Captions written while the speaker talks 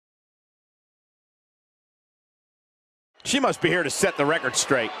She must be here to set the record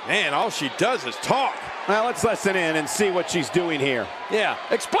straight. Man, all she does is talk. Well, let's listen in and see what she's doing here. Yeah,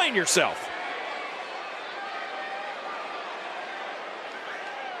 explain yourself.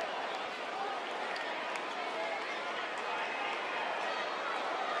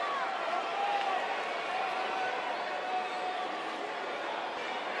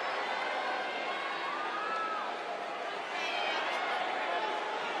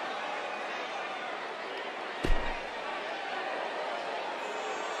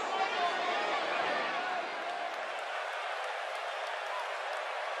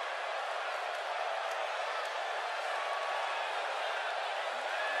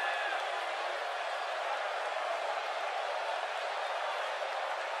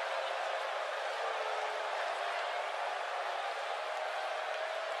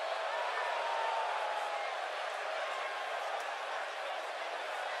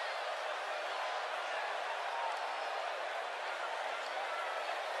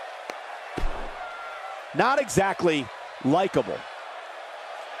 Not exactly likable.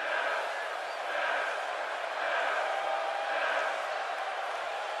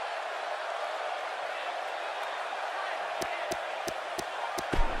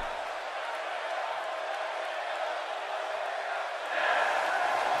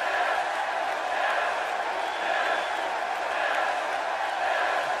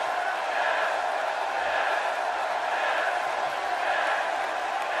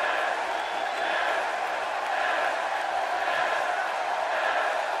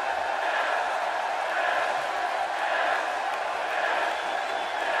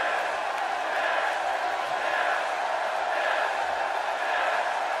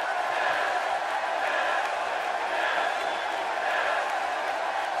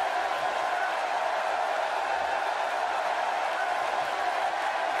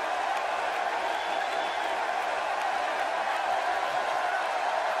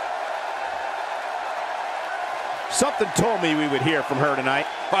 Something told me we would hear from her tonight.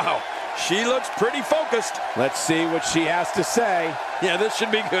 Wow, she looks pretty focused. Let's see what she has to say. Yeah, this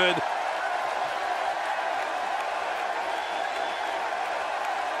should be good.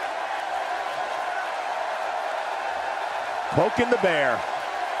 Poking the bear.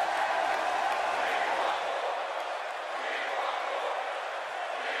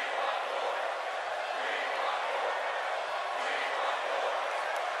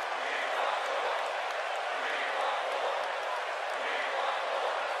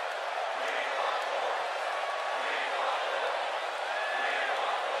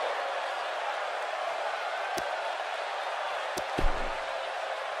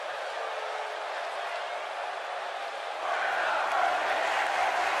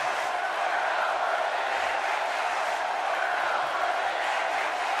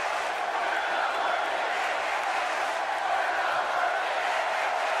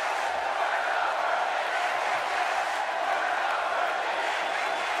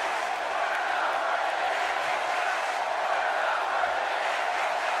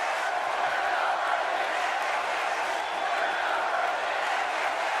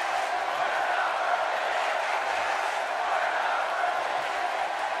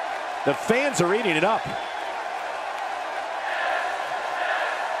 The fans are eating it up.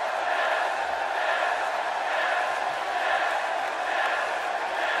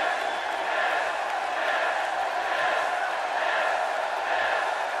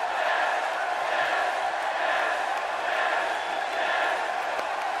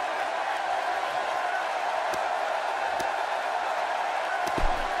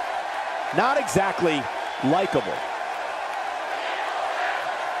 Not exactly likable.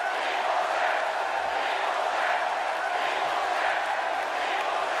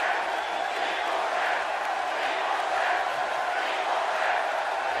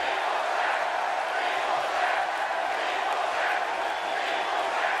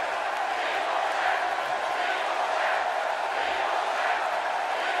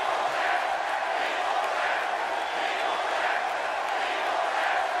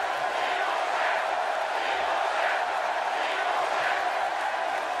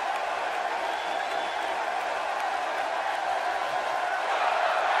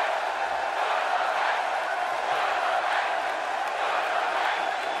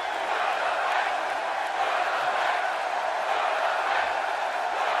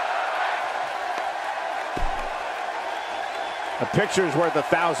 A picture is worth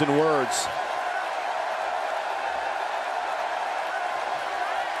 1,000 words.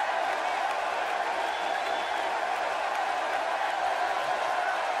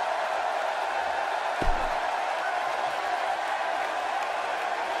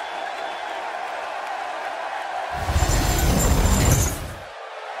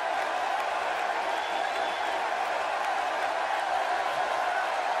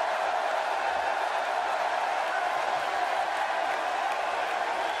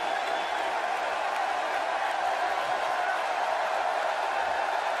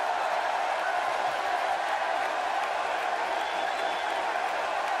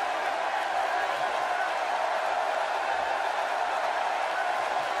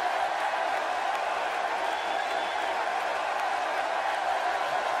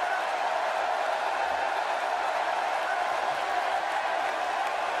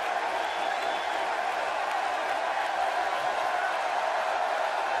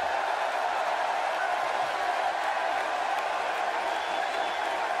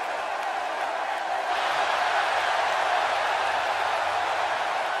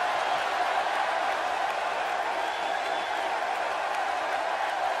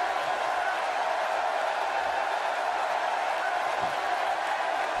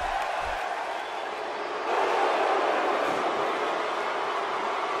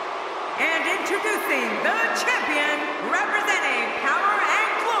 Introducing the champion, representing power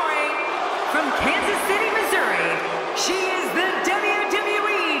and glory from Kansas City, Missouri. She is the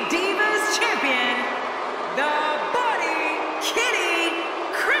WWE Divas Champion, the Body Kitty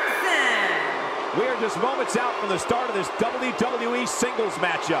Crimson. We are just moments out from the start of this WWE singles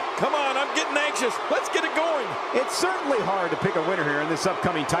matchup. Come on, I'm getting anxious. Let's get it going. It's certainly hard to pick a winner here in this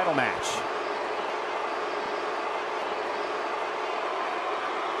upcoming title match.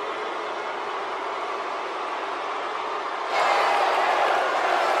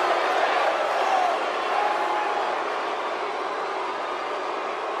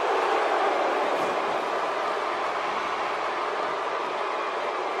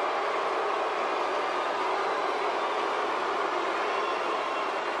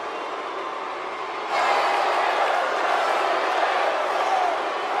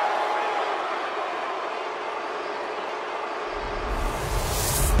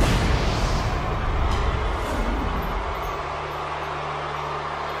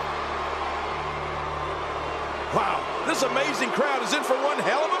 Wow, this amazing crowd is in for one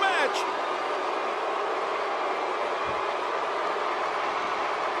hell of a match.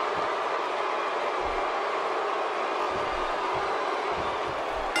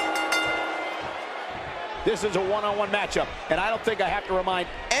 This is a one-on-one matchup, and I don't think I have to remind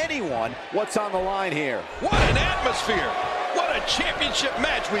anyone what's on the line here. What an atmosphere. What a championship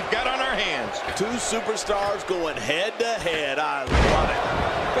match we've got on our hands. Two superstars going head-to-head. I love it.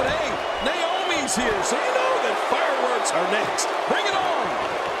 But hey, Naomi's here, so you know that fireworks are next. Bring it on.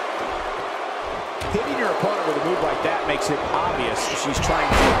 Hitting your opponent with a move like that makes it obvious she's trying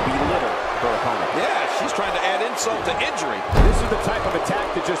to belittle her opponent. Yeah, she's trying to add insult to injury. This is the type of attack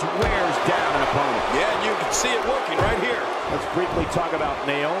that just wears down an opponent. Yeah, and you can see it working right here. Let's briefly talk about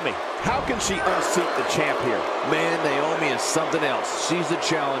Naomi. How can she unseat the champ here? Man, Naomi is something else. She's the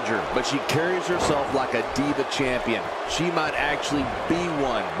challenger, but she carries herself like a diva champion. She might actually be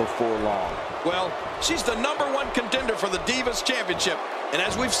one before long. Well, she's the #1 contender for the Divas Championship. And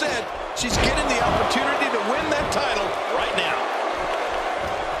as we've said, she's getting the opportunity to win that title right now.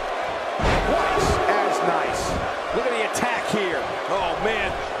 Twice as nice. Look at the attack here. Oh, man,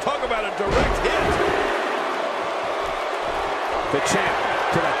 talk about a direct hit. The champ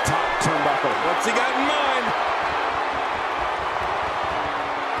to the top turnbuckle. What's he got in mind?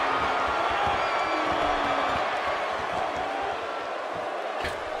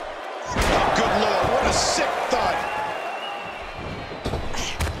 Oh, good Lord, what a sick thud.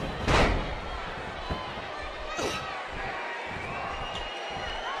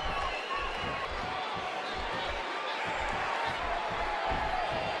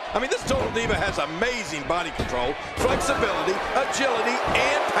 I mean, this Total Diva has amazing body control, flexibility, agility,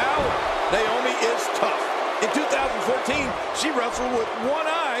 and power. Naomi is tough. In 2014, she wrestled with one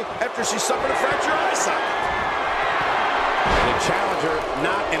eye after she suffered a fractured eye socket. The challenger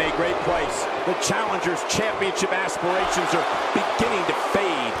not in a great place. The challenger's championship aspirations are beginning to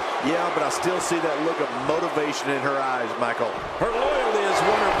fade. Yeah, but I still see that look of motivation in her eyes, Michael. Her loyalty has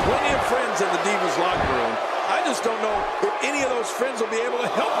won her plenty of friends in the Divas locker room. I just don't know if any of those friends will be able to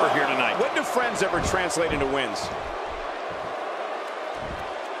help her here tonight. When do friends ever translate into wins?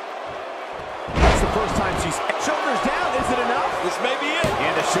 That's the first time she's... Shoulders down, is it enough? This may be it.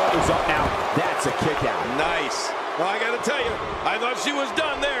 And the shoulders up now. That's a kick out. Nice. Well, I got to tell you, I thought she was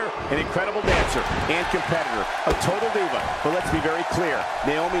done there. An incredible dancer and competitor, a total diva. But let's be very clear,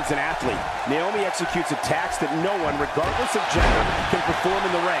 Naomi's an athlete. Naomi executes attacks that no one, regardless of gender, can perform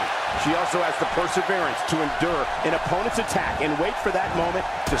in the ring. She also has the perseverance to endure an opponent's attack and wait for that moment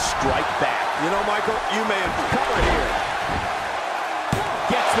to strike back. You know, Michael, you may have Cover here.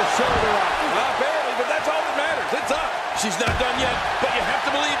 Gets the shoulder up. Not barely, but that's all that matters. It's up. She's not done yet, but you have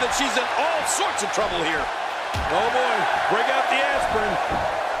to believe that she's in all sorts of trouble here. Oh, boy. Break out the aspirin.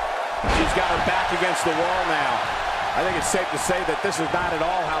 She's got her back against the wall now. I think it's safe to say that this is not at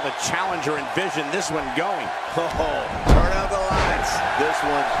all how the challenger envisioned this one going. Oh, turn out the lights. This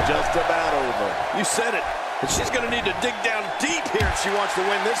one's just about over. You said it. And she's going to need to dig down deep here if she wants to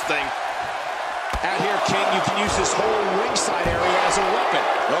win this thing. Out here, King, you can use this whole ringside area as a weapon.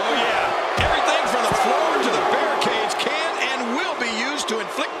 Oh, yeah. Everything from the floor to the barricades can and will be used to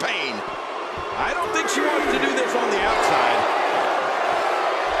inflict pain. I don't think she wants to do this on the outside.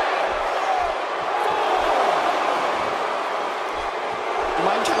 Am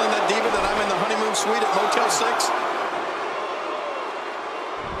I telling that diva that I'm in the honeymoon suite at Motel 6?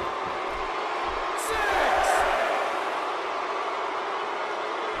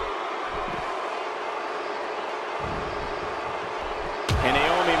 And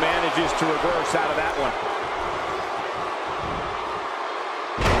Naomi manages to reverse out of that one.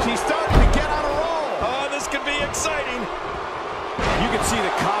 She's starting to get on a roll. exciting. You can see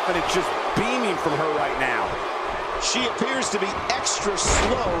the confidence just beaming from her right now. She appears to be extra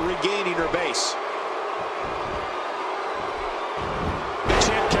slow regaining her base. The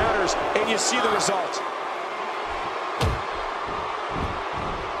champ counters, and you see the result.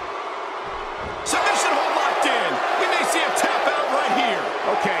 Submission hold locked in. We may see a tap out right here.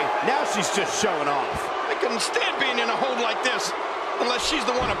 Okay, now she's just showing off. I couldn't stand being in a hold like this unless she's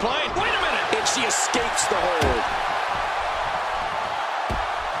the one applying. Wait a minute. And she escapes the hold.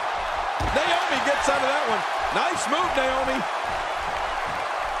 Naomi gets out of that one. Nice move, Naomi.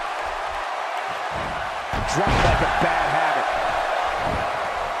 Dropped like a bad habit.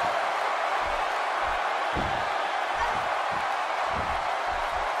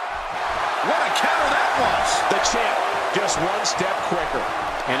 What a counter that was. The champ just one step quicker.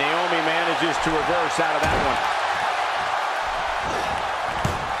 And Naomi manages to reverse out of that one.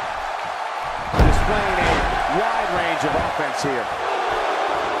 Displaying a wide range of offense here.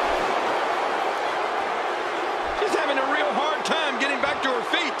 She's having a real hard time getting back to her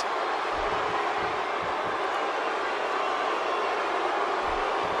feet.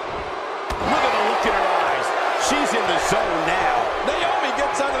 Look at the look in her eyes. She's in the zone now. Naomi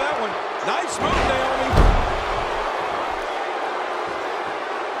gets out of that one. Nice move, Naomi.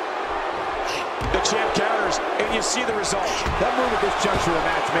 The champ counters, and you see the result. That move at this juncture of the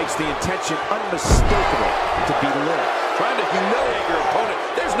match makes the intention unmistakable to belittle. Trying to humiliate your opponent.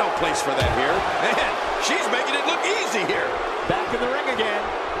 There's no place for that here. Man, she's making it look easy here. Back in the ring again.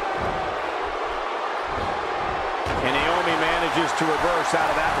 And Naomi manages to reverse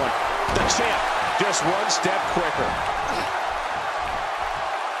out of that one. The champ just one step quicker.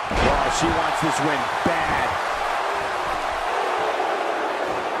 Oh, she wants this win bad.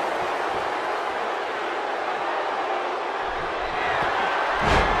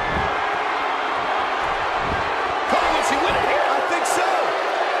 Will she win it here? I think so.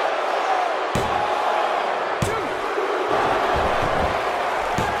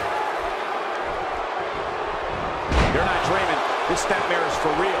 You're not dreaming. This snapmare is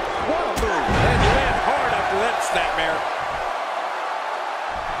for real. What a move. And you land hard after that snapmare.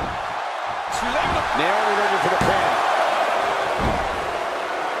 Naomi looking for the pin.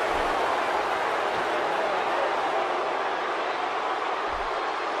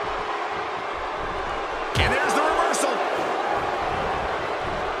 And there's the reversal.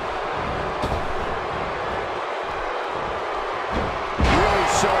 Really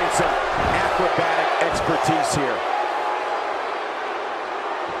showing some acrobatic expertise here.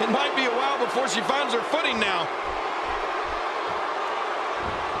 It might be a while before she finds her footing now.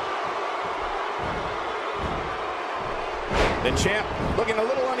 The champ looking a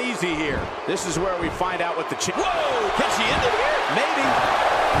little uneasy here. This is where we find out what the champ... Whoa! Can she end it here? Maybe.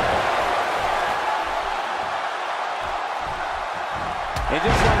 And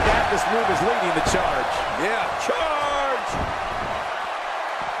just like that, this move is leading the charge. Yeah, charge!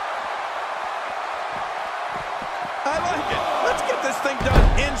 I like it. Let's get this thing done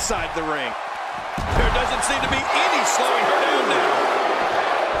inside the ring. There doesn't seem to be any slowing her down now.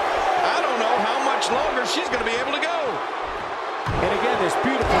 I don't know how much longer she's going to be able to go. And again, this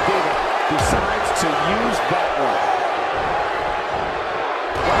beautiful diva decides to use that one.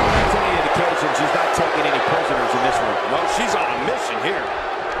 Well, that's any indication she's not taking any prisoners in this one. No, she's on a mission here.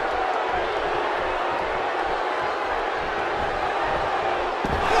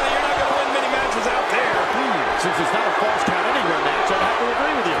 Well, you're not going to win many matches out there. Since it's not a false count anywhere match, I'd have to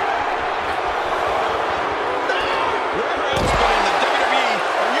agree with you. Wherever else but in the WWE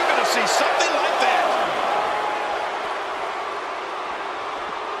are you going to see something like that?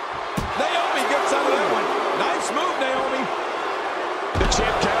 Naomi gets out of that one. Nice move, Naomi. The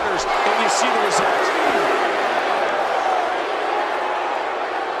champ counters, and you see the result.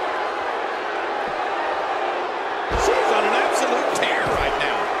 She's on an absolute tear right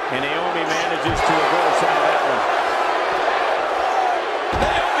now. And Naomi manages to reverse out of that one.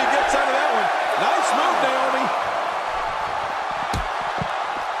 Naomi gets out of that one. Nice move, Naomi.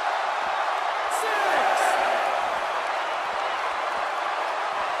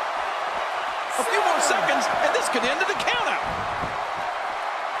 A few more seconds, and this could end in a countout.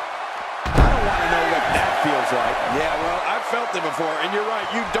 I don't want to know what that feels like. Yeah, well, I've felt it before, and you're right,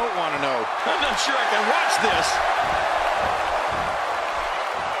 you don't want to know. I'm not sure I can watch this.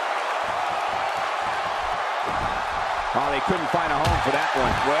 Oh, they couldn't find a home for that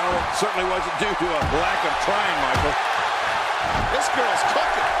one. Well, it certainly wasn't due to a lack of trying, Michael. This girl's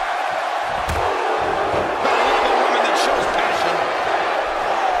cooking. I love a woman that shows passion.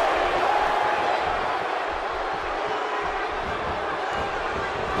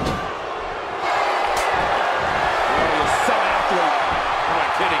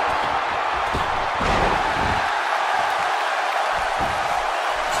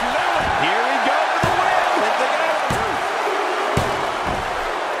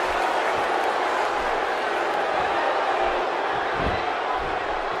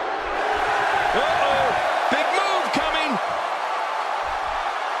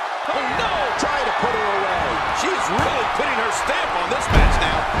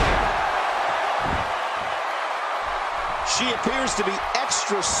 She appears to be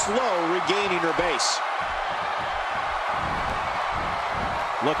extra slow regaining her base.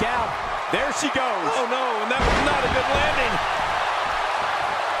 Look out. There she goes. Oh, no, and that was not a good landing.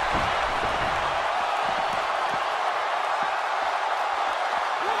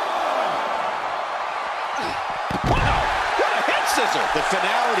 Wow, what a head scissor. The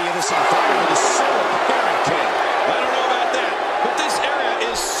finality of this environment is so apparent, Ken. I don't know about that, but this area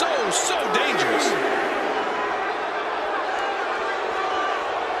is so dangerous.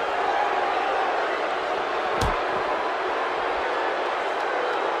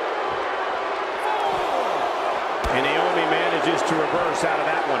 And Naomi manages to reverse out of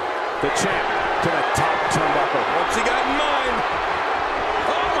that one. The champ to the top turnbuckle. What's he got in mind?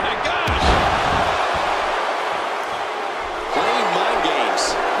 Oh, my gosh. Playing mind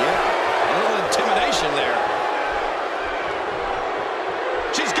games. Yeah, a little intimidation there.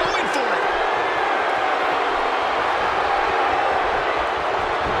 She's going for it.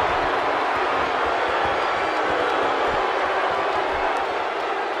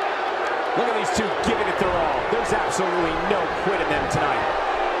 Look at these two giving it their all. There's absolutely no quit in them tonight.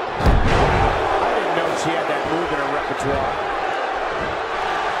 I didn't know she had that move in her repertoire.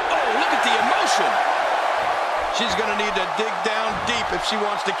 Oh, look at the emotion. She's going to need to dig down deep if she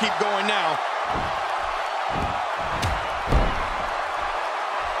wants to keep going now.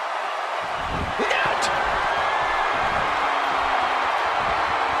 Look out!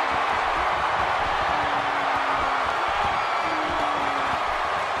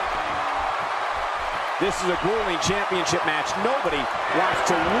 This is a grueling championship match. Nobody wants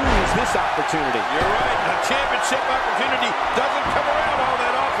to lose this opportunity. You're right. A championship opportunity doesn't come around all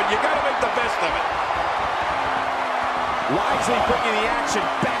that often. You got to make the best of it. Wisely bringing the action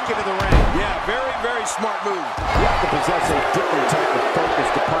back into the ring. Yeah, very smart move. You have to possess a different type of focus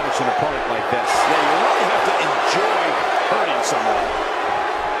to punish an opponent like this. Yeah, you really have to enjoy hurting someone.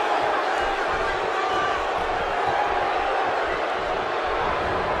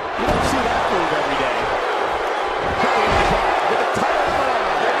 You don't see that move every day. With a title on the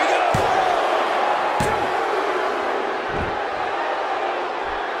line. There we go.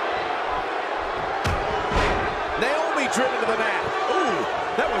 Naomi driven to the mat. Ooh,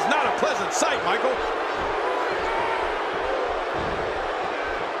 that was not a pleasant sight, Michael.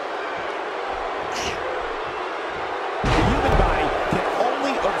 The human body can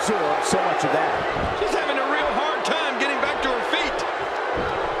only absorb so much of that. She's having a real hard time getting back to her feet.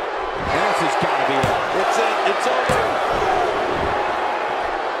 And this has got to be it. It's it. It's over.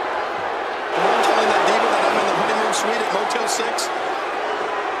 Am I telling that diva that I'm in the honeymoon suite at Motel 6?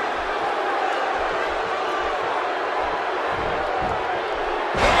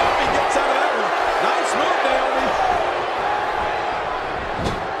 Naomi gets out of that one. Nice move, Naomi.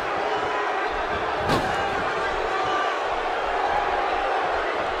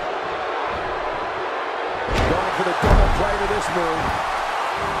 Going for the double play with this move.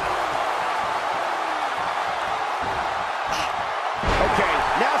 Okay,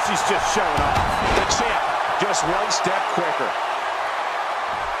 now she's just showing off. The champ, just one step quicker.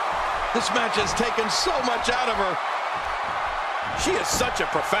 This match has taken so much out of her. She is such a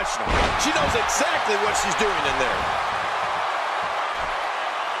professional. She knows exactly what she's doing in there.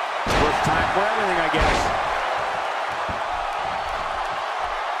 First time for everything, I guess.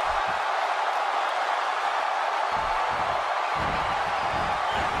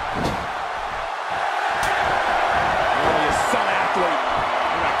 Oh, you son athlete.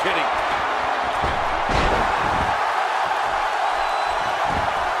 I'm not kidding.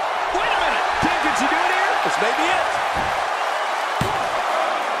 Wait a minute. Can she do it here? This may be it.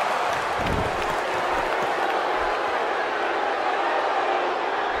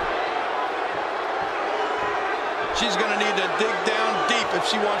 She's going to need to dig down deep if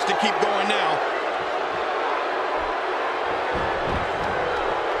she wants to keep going now.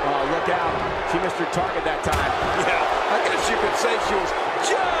 Oh, look out. She missed her target that time. Yeah, I guess you could say she was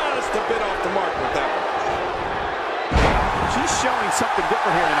just a bit off the mark with that one. She's showing something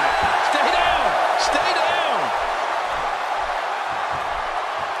different here tonight. Stay down! Stay down!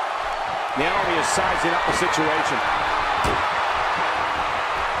 Naomi is sizing up the situation.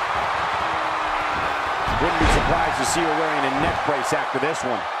 Wouldn't be surprised to see her wearing a neck brace after this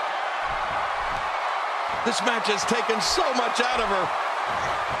one. This match has taken so much out of her.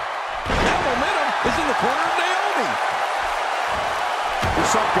 Now momentum is in the corner of Naomi. For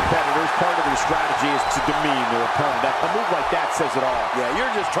some competitors, part of their strategy is to demean their opponent. A move like that says it all. Yeah, you're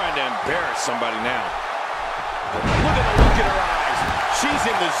just trying to embarrass somebody now. Look at the look in her eyes. She's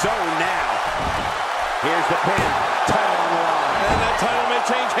in the zone now. Here's the pin. Title on the line. And that title may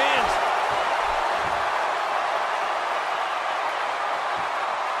change hands.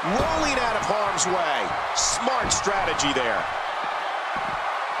 rolling out of harm's way. Smart strategy there.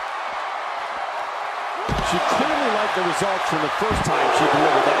 She clearly liked the results from the first time she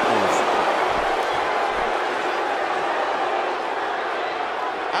delivered that move.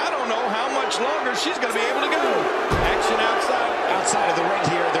 I don't know how much longer she's going to be able to go. Action outside. Outside of the ring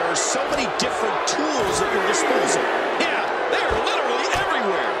here, there are so many different tools at your disposal. Yeah, they're literally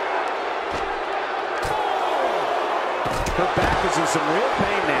everywhere. Her back is in some real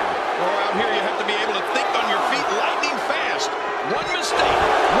pain now. Or out here, you have to be able to think on your feet lightning fast. One mistake,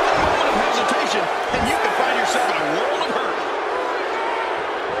 one moment of hesitation, and you can find yourself in a world of hurt.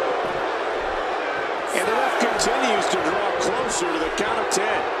 And the ref continues to draw closer to the count of 10.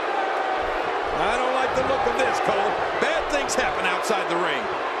 I don't like the look of this, Cole. Bad things happen outside the ring.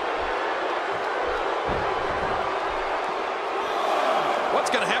 What's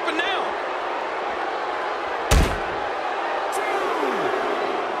going to happen now?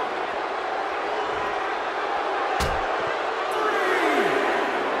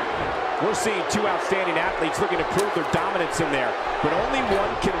 We're seeing two outstanding athletes looking to prove their dominance in there, but only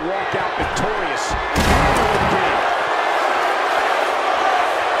one can walk out victorious.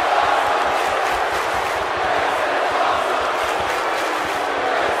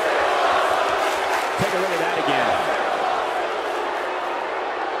 Take a look at that again.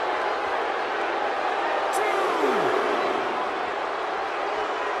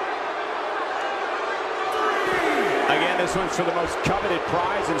 Again, this one's for the most coveted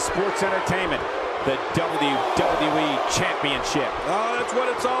prize in sports entertainment, the WWE Championship. Oh, that's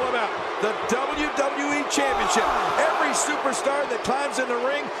what it's all about. The WWE Championship. Every superstar that climbs in the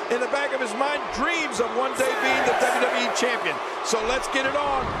ring, in the back of his mind, dreams of one day being the WWE Champion. So let's get it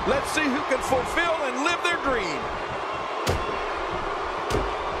on. Let's see who can fulfill and live their dream.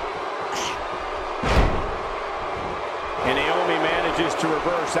 And Naomi manages to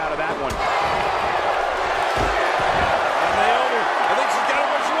reverse out of that one. Naomi, I think she's got it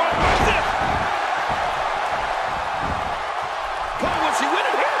where she wants. Watch this. Cole, will she win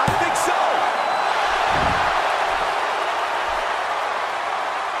it here? I think so.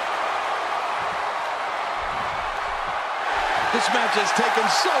 This match has taken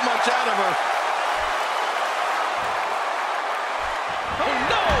so much out of her. Oh,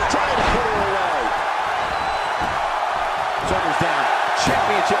 no! Trying to put her away. Shoulders down.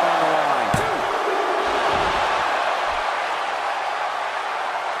 Championship on the line.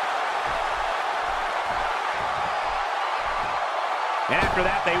 And after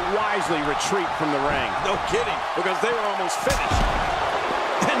that, they wisely retreat from the ring. No kidding, because they were almost finished.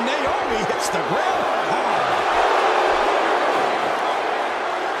 And Naomi hits the ground hard.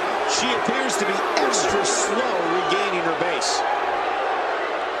 She appears to be extra slow regaining her base.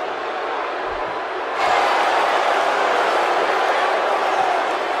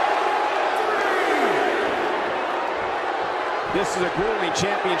 This is a grueling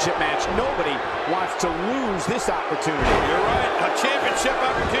championship match. Nobody wants to lose this opportunity. You're right. A championship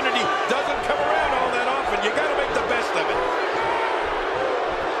opportunity doesn't come around all that often. You got to make the best of it.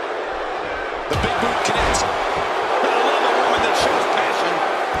 The big boot connects. I love a woman that shows passion.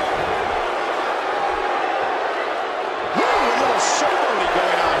 Ooh, a little showboating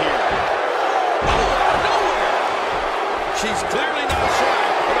going on here. Oh, out of nowhere. She's clearly not shy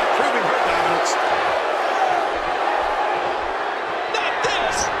about proving her dominance.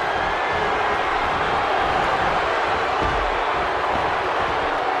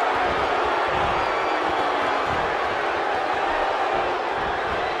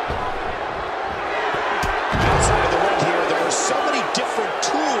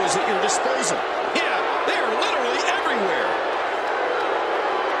 Disposal. Yeah, they are literally everywhere.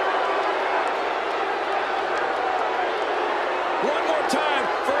 One more time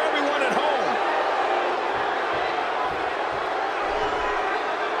for everyone at home.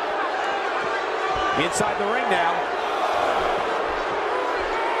 Inside the ring now.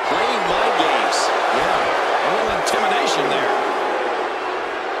 Playing mind games. Yeah, a little intimidation there.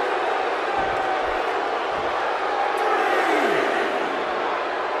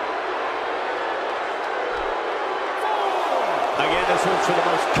 Again, this one's for the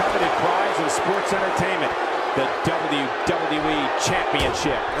most coveted prize in sports entertainment, the WWE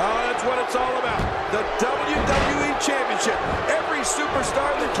Championship. Oh, that's what it's all about. The WWE Championship. Every superstar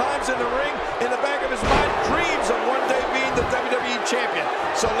that climbs in the ring, in the back of his mind, dreams of one day being the WWE Champion.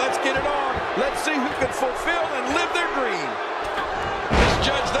 So let's get it on. Let's see who can fulfill and live their dream. Let's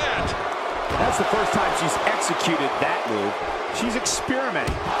judge that. That's the first time she's executed that move. She's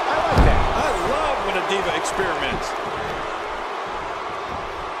experimenting. I like that. I love when a diva experiments.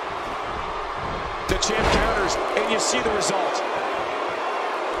 The champ counters, and you see the result.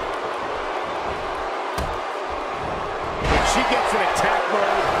 she gets in attack mode.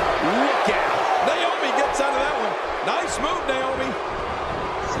 Look out. Naomi gets out of that one. Nice move, Naomi.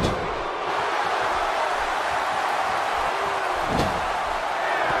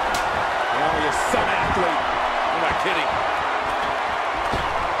 Naomi is some athlete. You're not kidding.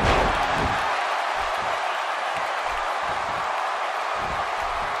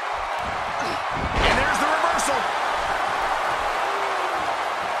 And there's the reversal.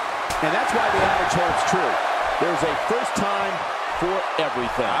 And that's why the adage holds true. There's a first time for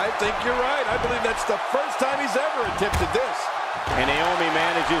everything. I think you're right. I believe that's the first time he's ever attempted this. And Naomi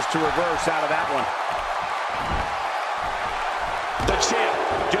manages to reverse out of that one. The champ,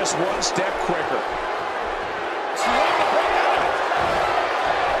 just one step quicker.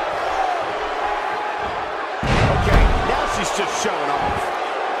 Okay, now she's just showing off.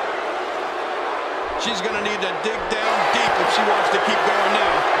 She's going to need to dig down deep if she wants to keep going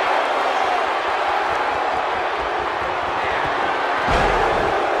now.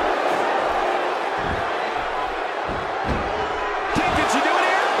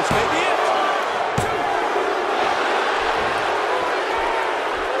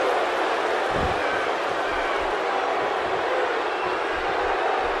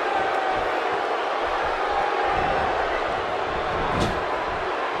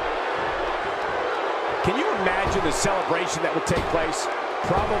 Can you imagine the celebration that will take place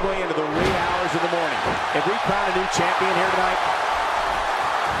probably into the wee hours of the morning if we crown a new champion here tonight?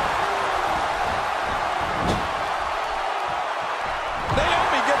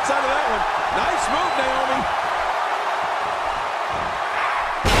 Naomi gets out of that one. Nice move, Naomi.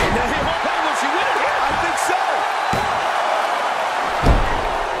 Will she win it here? I think so.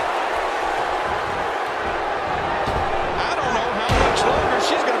 I don't know how much longer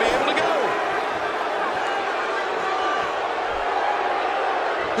she's going to be able to go.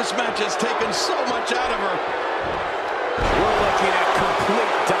 This match has taken so much out of her. We're looking at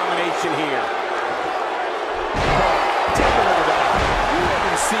complete domination here. Oh, take a look at that. We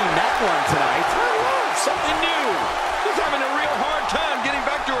haven't seen that one tonight. Something new. She's having a real hard time getting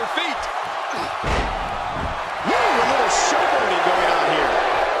back to her feet. Woo, a little showboating going on here.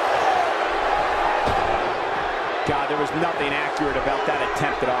 God, there was nothing accurate about that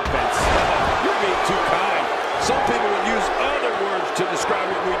attempted offense. You're being too kind. Some people would use other words to describe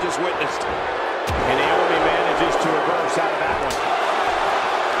what we just witnessed. And Naomi manages to reverse out of that one.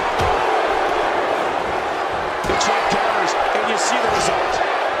 The champ counters, and you see the result.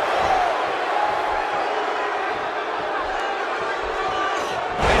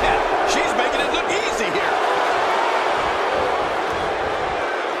 Man, she's making it look easy here.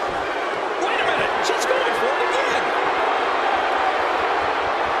 Wait a minute, she's going for it again.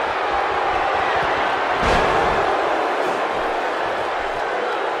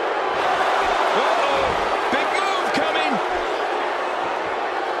 Big move coming.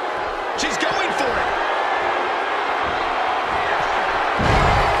 She's going for it.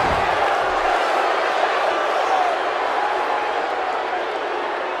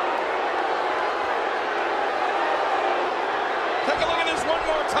 Take a look at this one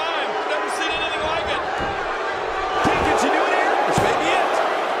more time. Never seen anything like it. Can she do it here? This may be it.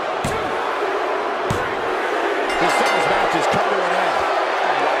 This singles match has come to an end.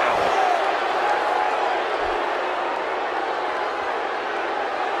 Wow.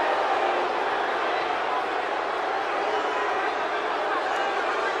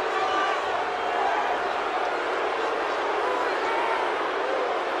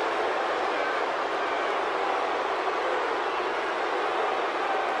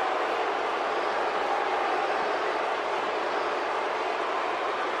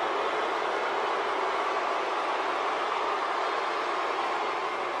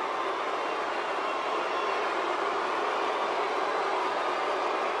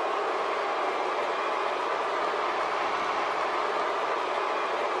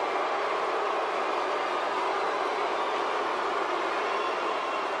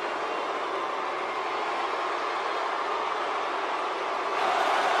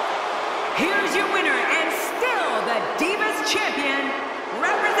 Here's your winner and still the Divas Champion,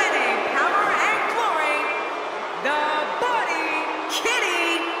 representing power and glory, the Body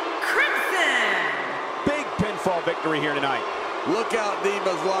Kitty Crimson. Big pinfall victory here tonight. Look out,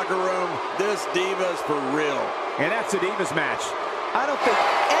 Divas locker room. This Divas for real. And that's a Divas match I don't think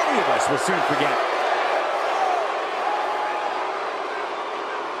any of us will soon forget.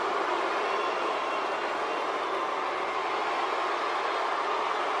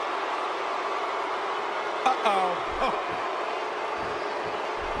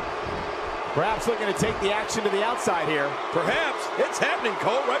 Perhaps looking to take the action to the outside here. Perhaps. It's happening,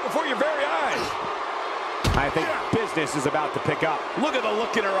 Cole, right before your very eyes. I think business is about to pick up. Look at the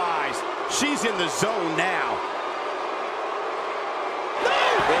look in her eyes. She's in the zone now. No!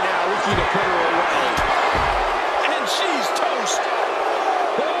 And now looking to put her away. And she's toast.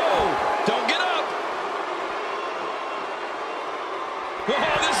 Whoa! Don't get up.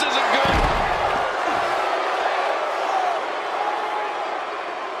 Oh, this isn't good.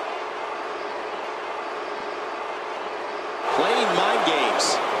 Playing mind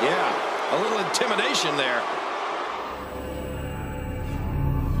games. Yeah, a little intimidation there.